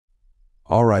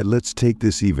All right, let's take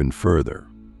this even further.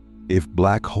 If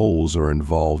black holes are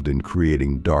involved in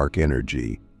creating dark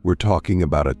energy, we're talking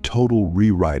about a total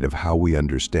rewrite of how we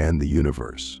understand the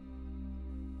universe.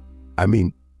 I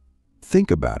mean, think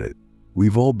about it.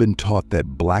 We've all been taught that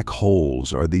black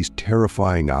holes are these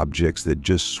terrifying objects that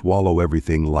just swallow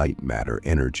everything: light, matter,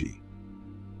 energy.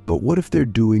 But what if they're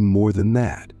doing more than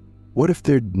that? What if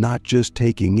they're not just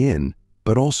taking in,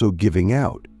 but also giving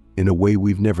out in a way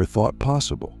we've never thought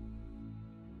possible?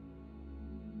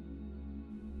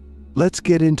 Let's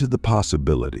get into the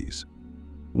possibilities.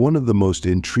 One of the most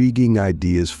intriguing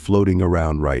ideas floating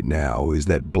around right now is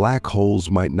that black holes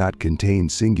might not contain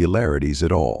singularities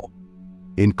at all.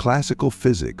 In classical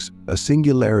physics, a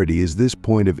singularity is this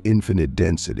point of infinite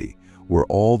density where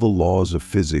all the laws of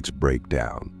physics break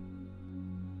down.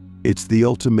 It's the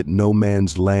ultimate no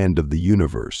man's land of the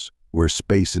universe, where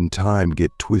space and time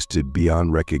get twisted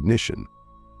beyond recognition.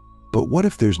 But what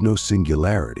if there's no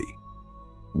singularity?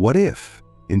 What if,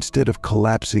 instead of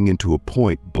collapsing into a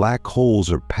point, black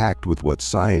holes are packed with what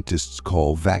scientists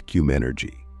call vacuum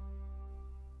energy?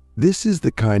 This is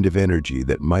the kind of energy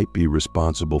that might be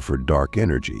responsible for dark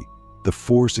energy, the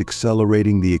force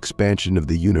accelerating the expansion of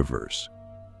the universe.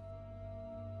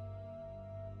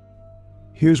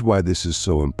 Here's why this is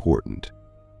so important.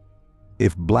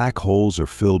 If black holes are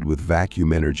filled with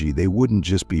vacuum energy, they wouldn't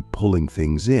just be pulling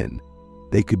things in,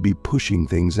 they could be pushing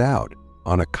things out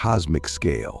on a cosmic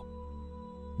scale.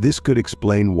 This could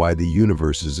explain why the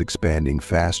universe is expanding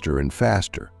faster and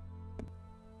faster.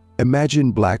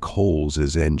 Imagine black holes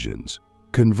as engines,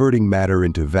 converting matter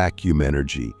into vacuum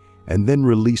energy and then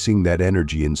releasing that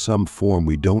energy in some form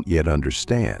we don't yet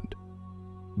understand.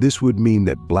 This would mean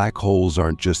that black holes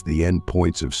aren't just the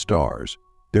endpoints of stars,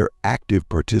 they're active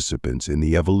participants in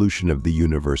the evolution of the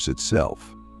universe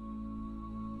itself.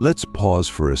 Let's pause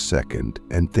for a second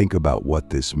and think about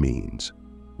what this means.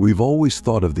 We've always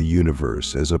thought of the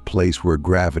universe as a place where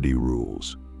gravity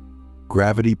rules.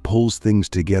 Gravity pulls things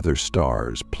together: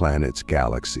 stars, planets,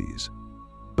 galaxies.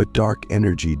 But dark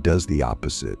energy does the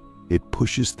opposite. It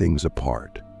pushes things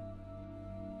apart.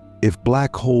 If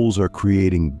black holes are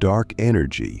creating dark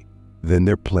energy, then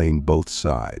they're playing both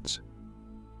sides.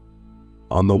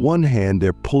 On the one hand,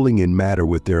 they're pulling in matter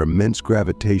with their immense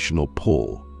gravitational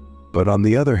pull, but on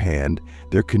the other hand,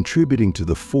 they're contributing to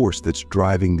the force that's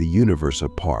driving the universe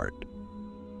apart.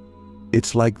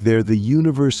 It's like they're the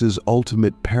universe's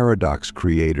ultimate paradox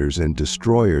creators and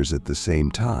destroyers at the same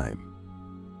time.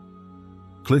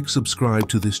 Click subscribe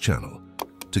to this channel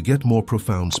to get more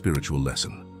profound spiritual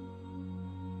lesson.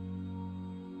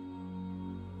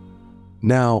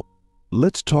 Now,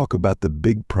 let's talk about the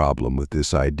big problem with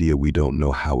this idea. We don't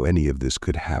know how any of this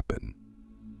could happen.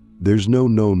 There's no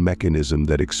known mechanism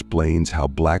that explains how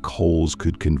black holes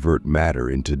could convert matter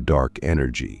into dark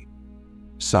energy.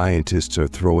 Scientists are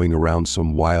throwing around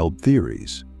some wild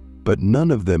theories, but none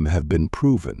of them have been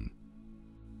proven.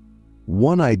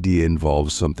 One idea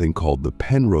involves something called the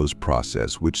Penrose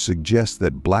process, which suggests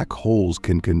that black holes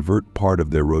can convert part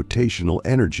of their rotational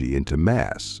energy into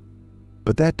mass.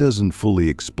 But that doesn't fully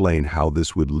explain how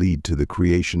this would lead to the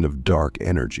creation of dark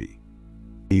energy.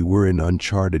 We're in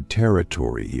uncharted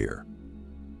territory here.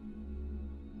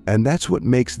 And that's what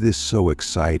makes this so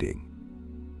exciting.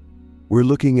 We're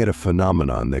looking at a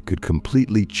phenomenon that could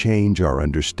completely change our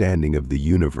understanding of the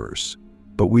universe,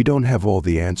 but we don't have all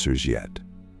the answers yet.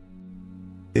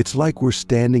 It's like we're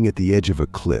standing at the edge of a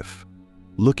cliff,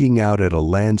 looking out at a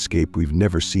landscape we've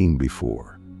never seen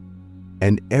before.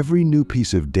 And every new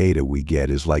piece of data we get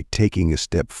is like taking a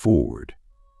step forward,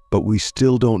 but we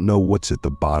still don't know what's at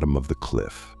the bottom of the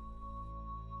cliff.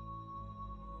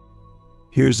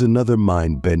 Here's another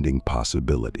mind-bending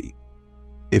possibility.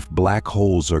 If black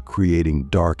holes are creating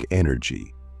dark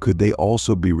energy, could they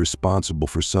also be responsible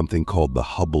for something called the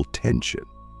Hubble tension?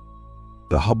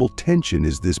 The Hubble tension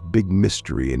is this big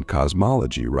mystery in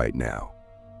cosmology right now.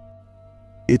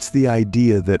 It's the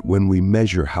idea that when we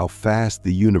measure how fast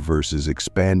the universe is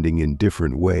expanding in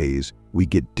different ways, we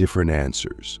get different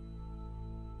answers.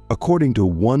 According to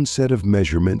one set of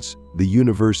measurements, the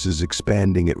universe is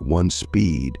expanding at one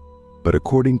speed, but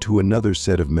according to another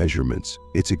set of measurements,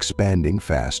 it's expanding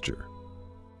faster.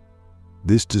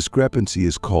 This discrepancy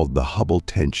is called the Hubble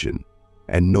tension,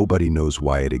 and nobody knows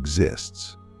why it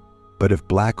exists. But if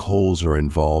black holes are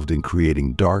involved in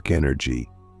creating dark energy,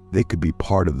 they could be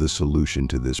part of the solution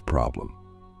to this problem.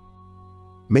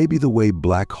 Maybe the way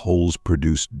black holes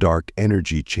produce dark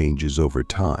energy changes over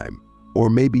time, or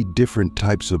maybe different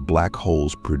types of black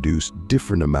holes produce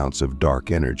different amounts of dark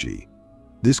energy.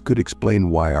 This could explain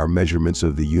why our measurements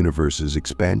of the universe's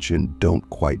expansion don't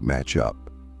quite match up.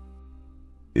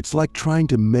 It's like trying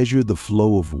to measure the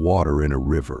flow of water in a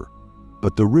river,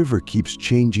 but the river keeps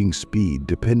changing speed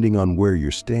depending on where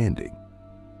you're standing.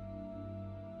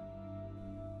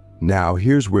 Now,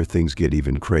 here's where things get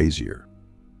even crazier.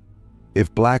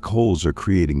 If black holes are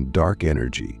creating dark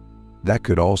energy, that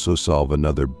could also solve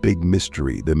another big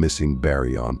mystery, the missing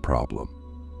baryon problem.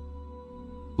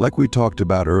 Like we talked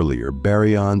about earlier,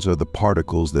 baryons are the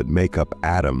particles that make up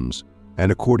atoms,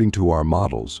 and according to our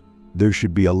models, there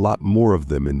should be a lot more of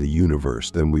them in the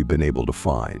universe than we've been able to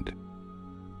find.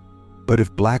 But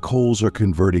if black holes are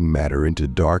converting matter into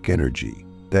dark energy,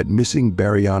 that missing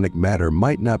baryonic matter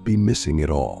might not be missing at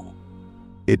all.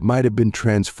 It might have been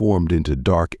transformed into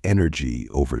dark energy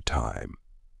over time.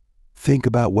 Think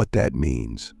about what that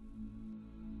means.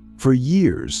 For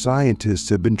years, scientists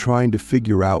have been trying to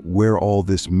figure out where all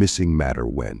this missing matter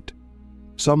went.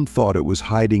 Some thought it was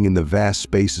hiding in the vast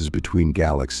spaces between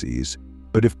galaxies,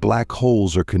 but if black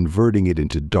holes are converting it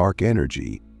into dark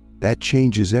energy, that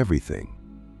changes everything.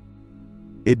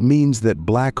 It means that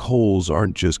black holes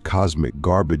aren't just cosmic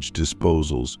garbage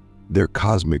disposals, they're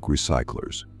cosmic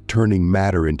recyclers, turning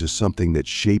matter into something that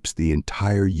shapes the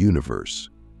entire universe.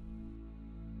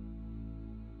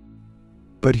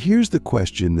 But here's the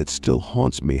question that still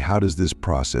haunts me: how does this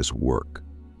process work?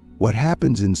 What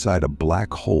happens inside a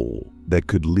black hole that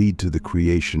could lead to the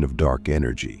creation of dark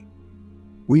energy?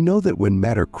 We know that when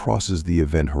matter crosses the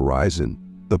event horizon,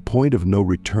 the point of no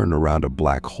return around a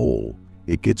black hole,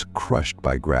 it gets crushed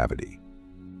by gravity.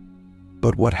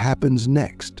 But what happens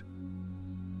next?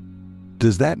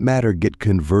 Does that matter get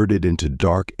converted into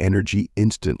dark energy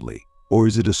instantly, or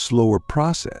is it a slower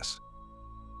process?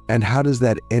 And how does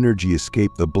that energy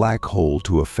escape the black hole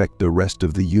to affect the rest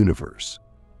of the universe?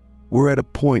 We're at a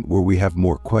point where we have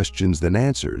more questions than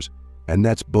answers, and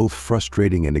that's both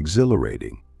frustrating and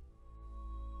exhilarating.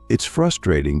 It's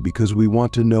frustrating because we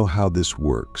want to know how this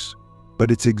works,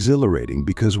 but it's exhilarating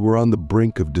because we're on the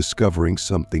brink of discovering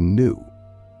something new.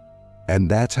 And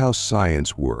that's how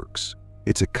science works.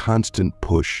 It's a constant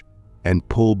push and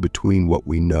pull between what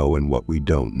we know and what we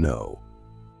don't know.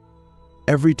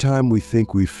 Every time we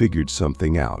think we've figured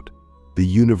something out, the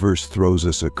universe throws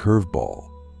us a curveball.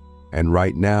 And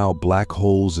right now, black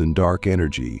holes and dark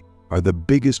energy are the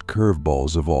biggest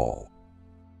curveballs of all.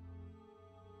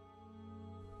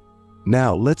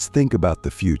 Now, let's think about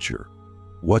the future.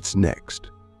 What's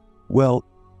next? Well,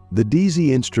 the DZ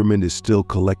instrument is still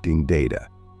collecting data,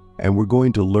 and we're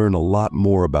going to learn a lot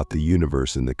more about the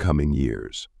universe in the coming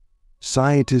years.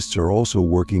 Scientists are also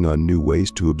working on new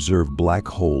ways to observe black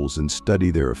holes and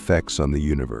study their effects on the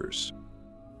universe.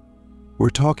 We're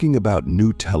talking about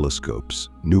new telescopes,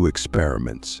 new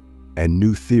experiments, and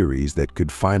new theories that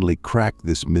could finally crack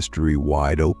this mystery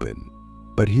wide open.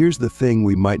 But here's the thing: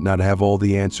 we might not have all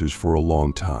the answers for a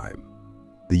long time.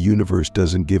 The universe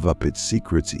doesn't give up its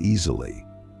secrets easily.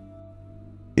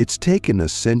 It's taken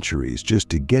us centuries just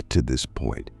to get to this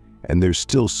point, and there's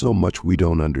still so much we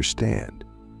don't understand.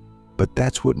 But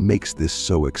that's what makes this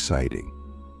so exciting.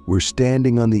 We're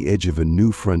standing on the edge of a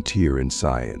new frontier in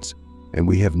science, and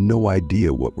we have no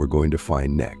idea what we're going to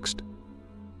find next.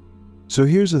 So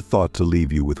here's a thought to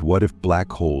leave you with: what if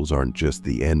black holes aren't just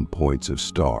the end points of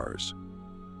stars?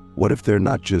 What if they're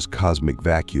not just cosmic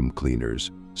vacuum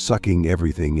cleaners, sucking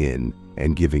everything in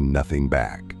and giving nothing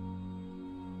back?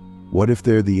 What if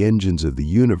they're the engines of the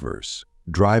universe,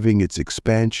 driving its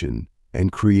expansion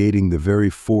and creating the very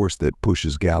force that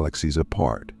pushes galaxies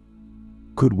apart?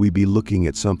 Could we be looking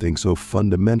at something so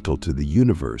fundamental to the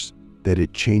universe that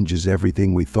it changes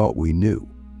everything we thought we knew?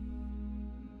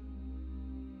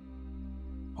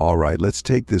 All right, let's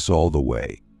take this all the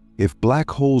way. If black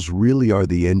holes really are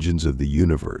the engines of the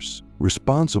universe,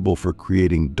 responsible for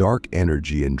creating dark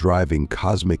energy and driving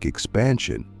cosmic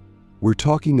expansion, we're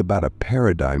talking about a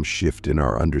paradigm shift in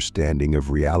our understanding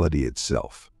of reality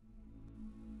itself.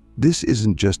 This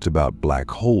isn't just about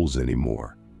black holes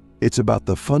anymore. It's about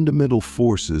the fundamental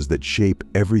forces that shape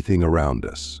everything around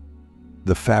us.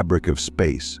 The fabric of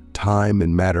space, time,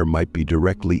 and matter might be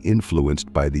directly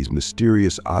influenced by these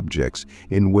mysterious objects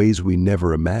in ways we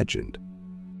never imagined.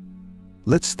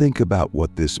 Let's think about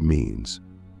what this means,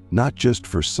 not just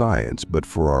for science, but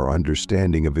for our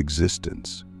understanding of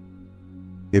existence.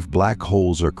 If black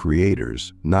holes are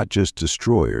creators, not just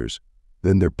destroyers,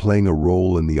 then they're playing a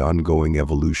role in the ongoing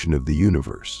evolution of the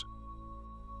universe.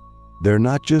 They're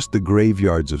not just the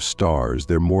graveyards of stars,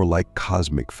 they're more like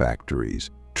cosmic factories,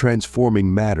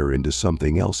 transforming matter into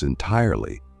something else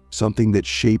entirely, something that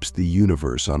shapes the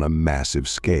universe on a massive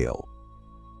scale.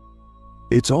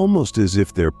 It's almost as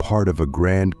if they're part of a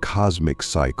grand cosmic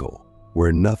cycle,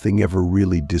 where nothing ever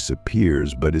really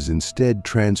disappears but is instead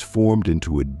transformed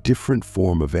into a different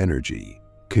form of energy,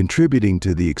 contributing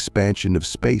to the expansion of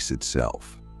space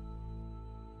itself.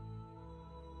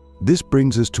 This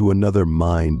brings us to another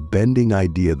mind-bending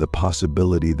idea: the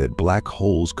possibility that black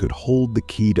holes could hold the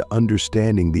key to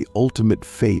understanding the ultimate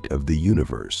fate of the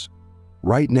universe.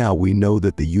 Right now, we know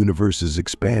that the universe is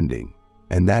expanding,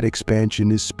 and that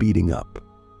expansion is speeding up.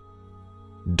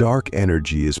 Dark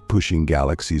energy is pushing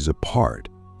galaxies apart,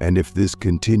 and if this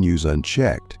continues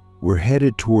unchecked, we're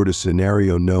headed toward a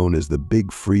scenario known as the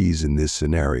Big Freeze. In this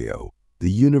scenario, the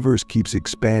universe keeps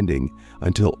expanding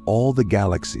until all the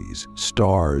galaxies,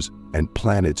 stars, and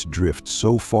planets drift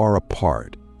so far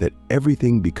apart that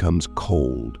everything becomes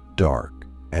cold, dark,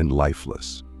 and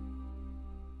lifeless.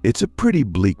 It's a pretty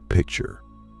bleak picture.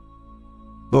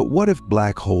 But what if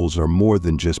black holes are more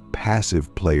than just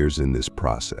passive players in this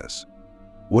process?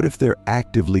 What if they're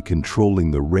actively controlling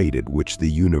the rate at which the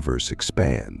universe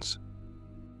expands?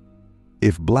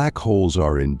 If black holes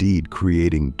are indeed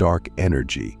creating dark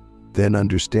energy, then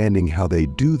understanding how they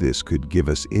do this could give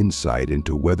us insight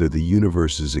into whether the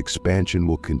universe's expansion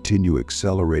will continue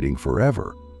accelerating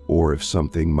forever, or if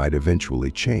something might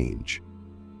eventually change.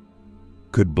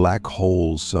 Could black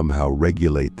holes somehow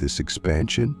regulate this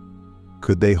expansion?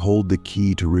 Could they hold the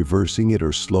key to reversing it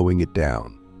or slowing it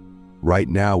down? Right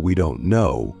now, we don't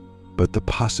know, but the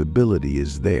possibility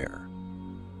is there.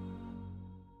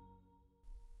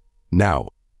 Now,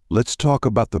 let's talk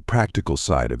about the practical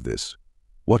side of this.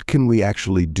 What can we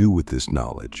actually do with this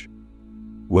knowledge?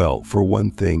 Well, for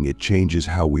one thing, it changes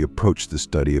how we approach the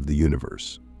study of the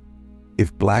universe.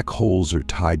 If black holes are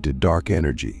tied to dark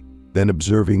energy, then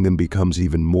observing them becomes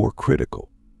even more critical.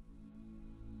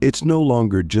 It's no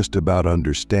longer just about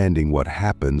understanding what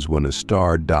happens when a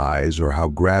star dies or how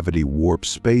gravity warps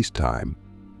space-time.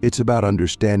 It's about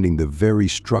understanding the very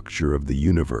structure of the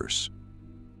universe.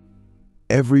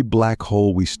 Every black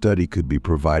hole we study could be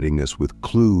providing us with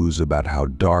clues about how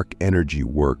dark energy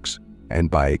works and,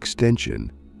 by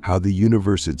extension, how the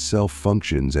universe itself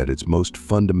functions at its most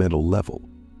fundamental level.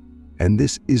 And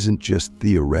this isn't just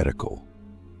theoretical.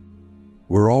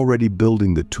 We're already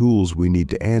building the tools we need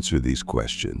to answer these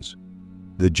questions.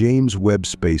 The James Webb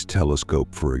Space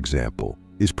Telescope, for example,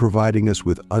 is providing us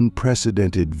with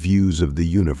unprecedented views of the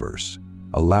universe,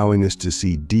 allowing us to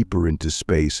see deeper into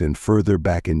space and further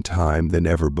back in time than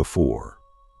ever before.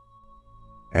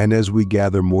 And as we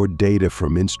gather more data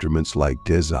from instruments like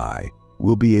DESI,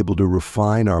 we'll be able to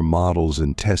refine our models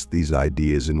and test these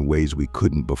ideas in ways we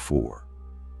couldn't before.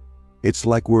 It's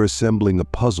like we're assembling a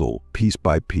puzzle piece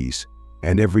by piece,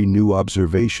 and every new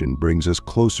observation brings us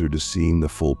closer to seeing the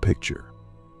full picture.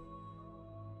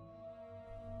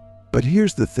 But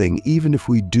here's the thing: even if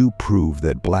we do prove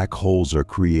that black holes are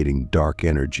creating dark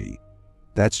energy,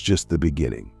 that's just the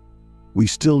beginning. We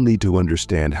still need to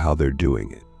understand how they're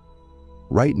doing it.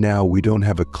 Right now, we don't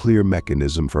have a clear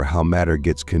mechanism for how matter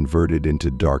gets converted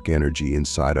into dark energy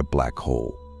inside a black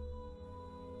hole.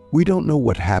 We don't know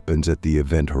what happens at the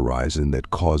event horizon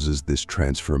that causes this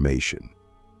transformation.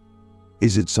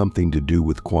 Is it something to do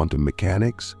with quantum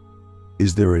mechanics?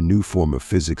 Is there a new form of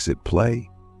physics at play?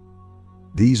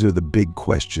 These are the big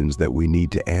questions that we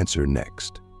need to answer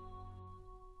next.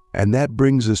 And that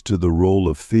brings us to the role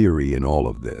of theory in all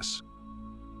of this.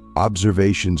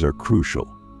 Observations are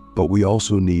crucial, but we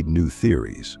also need new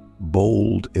theories,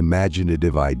 bold,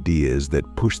 imaginative ideas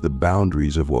that push the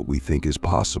boundaries of what we think is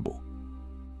possible.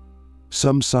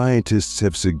 Some scientists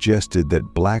have suggested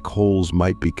that black holes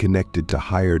might be connected to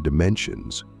higher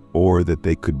dimensions, or that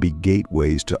they could be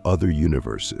gateways to other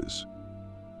universes.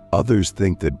 Others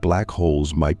think that black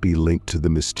holes might be linked to the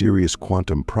mysterious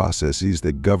quantum processes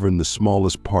that govern the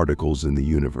smallest particles in the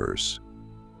universe.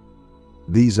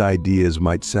 These ideas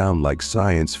might sound like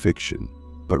science fiction,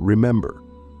 but remember,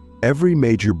 every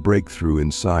major breakthrough in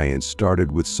science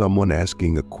started with someone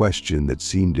asking a question that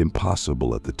seemed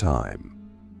impossible at the time.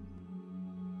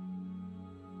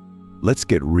 Let's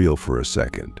get real for a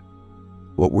second.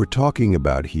 What we're talking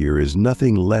about here is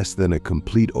nothing less than a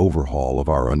complete overhaul of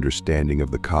our understanding of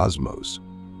the cosmos.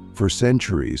 For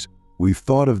centuries, we've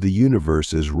thought of the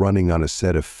universe as running on a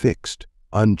set of fixed,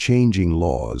 unchanging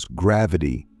laws: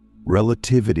 gravity,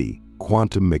 relativity,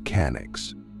 quantum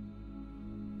mechanics.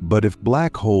 But if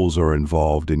black holes are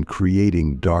involved in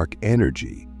creating dark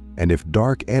energy, and if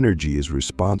dark energy is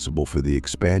responsible for the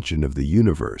expansion of the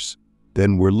universe,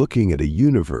 then we're looking at a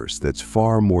universe that's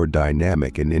far more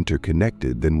dynamic and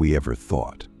interconnected than we ever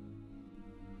thought.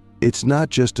 It's not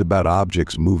just about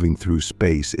objects moving through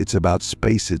space, it's about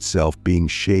space itself being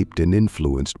shaped and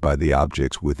influenced by the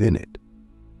objects within it.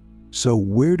 So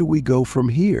where do we go from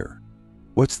here?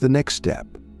 What's the next step?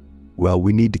 Well,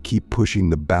 we need to keep pushing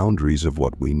the boundaries of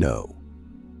what we know.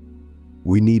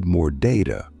 We need more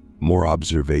data, more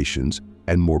observations,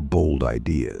 and more bold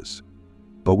ideas.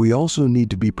 But we also need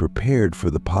to be prepared for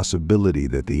the possibility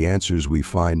that the answers we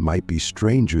find might be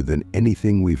stranger than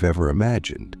anything we've ever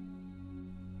imagined.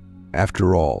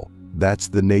 After all, that's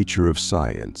the nature of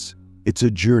science. It's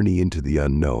a journey into the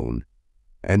unknown,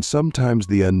 and sometimes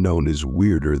the unknown is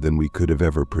weirder than we could have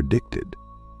ever predicted.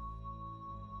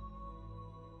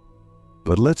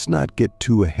 But let's not get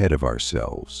too ahead of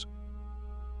ourselves.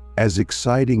 As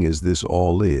exciting as this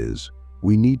all is,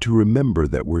 we need to remember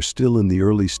that we're still in the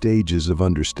early stages of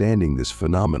understanding this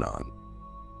phenomenon.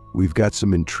 We've got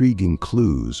some intriguing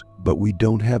clues, but we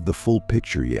don't have the full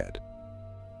picture yet.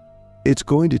 It's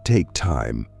going to take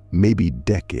time, maybe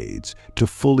decades, to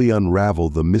fully unravel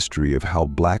the mystery of how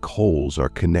black holes are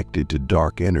connected to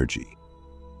dark energy.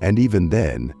 And even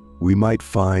then, we might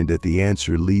find that the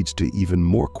answer leads to even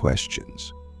more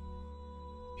questions.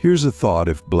 Here's a thought: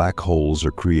 if black holes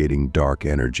are creating dark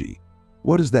energy,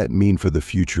 what does that mean for the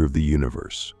future of the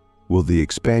universe? Will the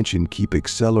expansion keep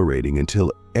accelerating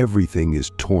until everything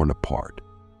is torn apart?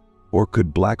 Or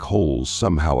could black holes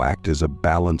somehow act as a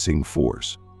balancing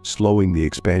force, slowing the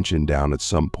expansion down at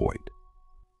some point?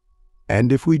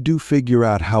 And if we do figure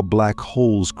out how black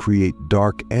holes create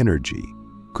dark energy,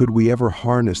 could we ever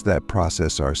harness that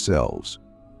process ourselves?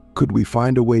 Could we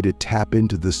find a way to tap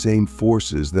into the same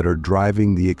forces that are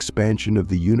driving the expansion of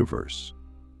the universe?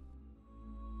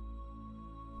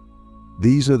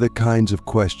 These are the kinds of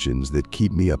questions that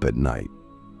keep me up at night.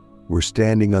 We're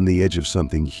standing on the edge of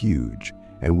something huge,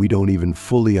 and we don't even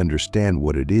fully understand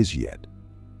what it is yet.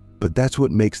 But that's what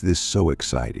makes this so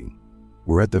exciting.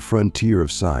 We're at the frontier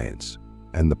of science,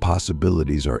 and the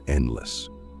possibilities are endless.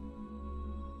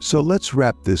 So let's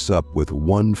wrap this up with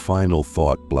one final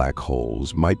thought: black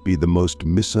holes might be the most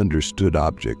misunderstood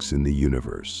objects in the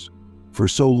universe. For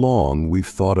so long, we've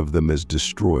thought of them as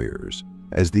destroyers,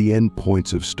 as the end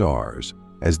points of stars,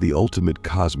 as the ultimate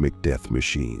cosmic death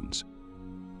machines.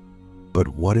 But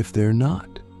what if they're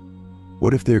not?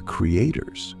 What if they're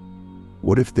creators?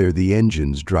 What if they're the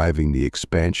engines driving the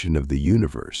expansion of the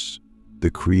universe,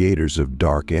 the creators of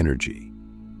dark energy?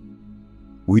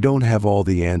 We don't have all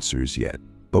the answers yet,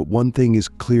 but one thing is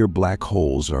clear: black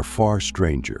holes are far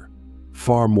stranger,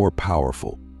 far more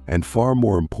powerful, and far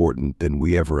more important than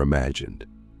we ever imagined.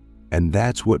 And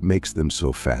that's what makes them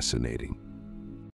so fascinating.